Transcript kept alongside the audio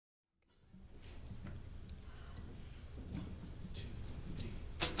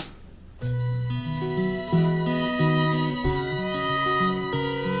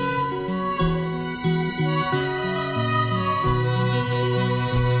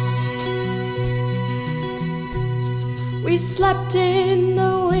We slept in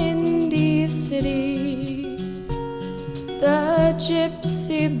a windy city, the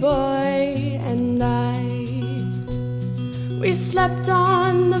gypsy boy and I. We slept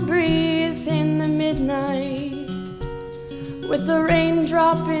on the breeze in the midnight, with the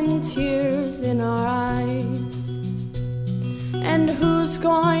raindrop in tears in our eyes. And who's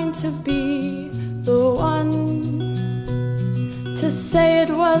going to be the one to say it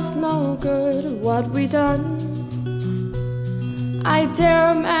was no good what we done? I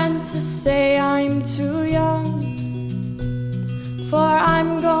dare a man to say I'm too young, for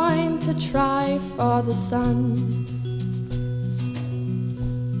I'm going to try for the sun.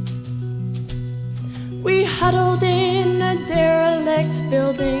 We huddled in a derelict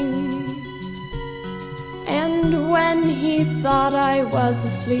building, and when he thought I was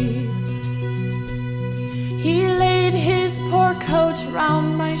asleep, he laid his poor coat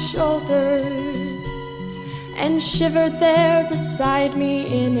round my shoulders and shivered there beside me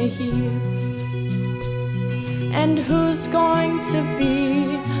in a heap. And who's going to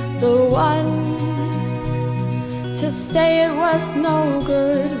be the one to say it was no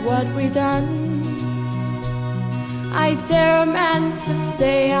good what we done? I dare a man to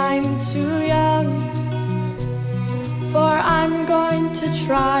say I'm too young, for I'm going to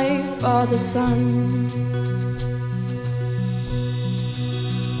try for the sun.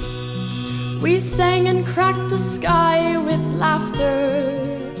 We sang and cracked the sky with laughter.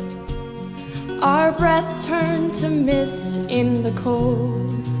 Our breath turned to mist in the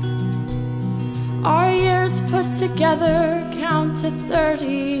cold. Our years put together counted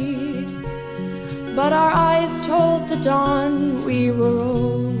 30, but our eyes told the dawn we were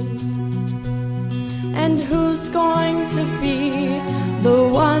old. And who's going to be the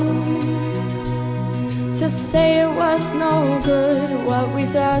one to say it was no good what we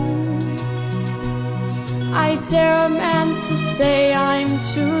done? I dare a man to say I'm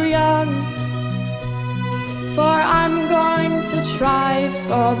too young, for I'm going to try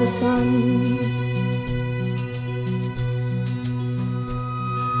for the sun.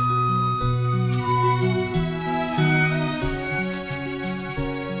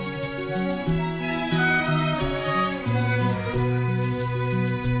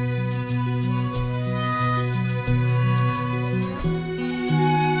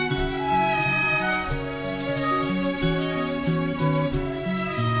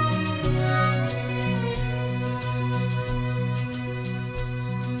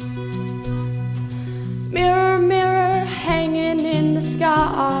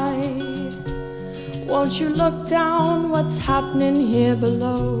 Won't you look down what's happening here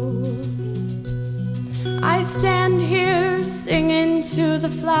below? I stand here singing to the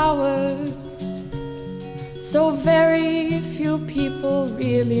flowers, so very few people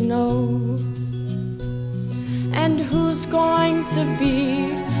really know. And who's going to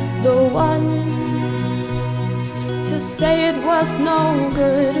be the one to say it was no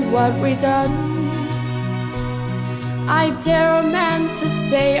good what we done? I dare a man to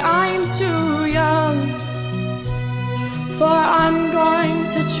say I'm too young, for I'm going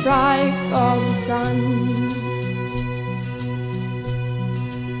to try for the sun.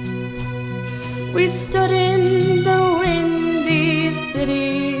 We stood in the windy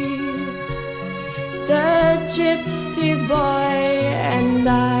city, the gypsy boy and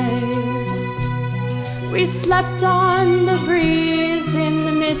I. We slept on the breeze in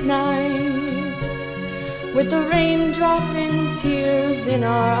the midnight, with the raindrop in tears in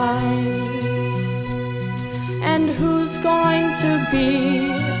our eyes. And who's going to be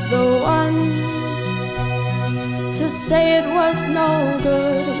the one to say it was no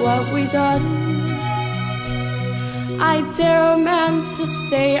good what we done? I dare a man to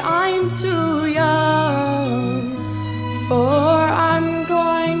say I'm too young, for I'm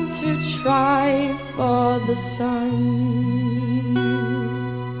going to try for the sun.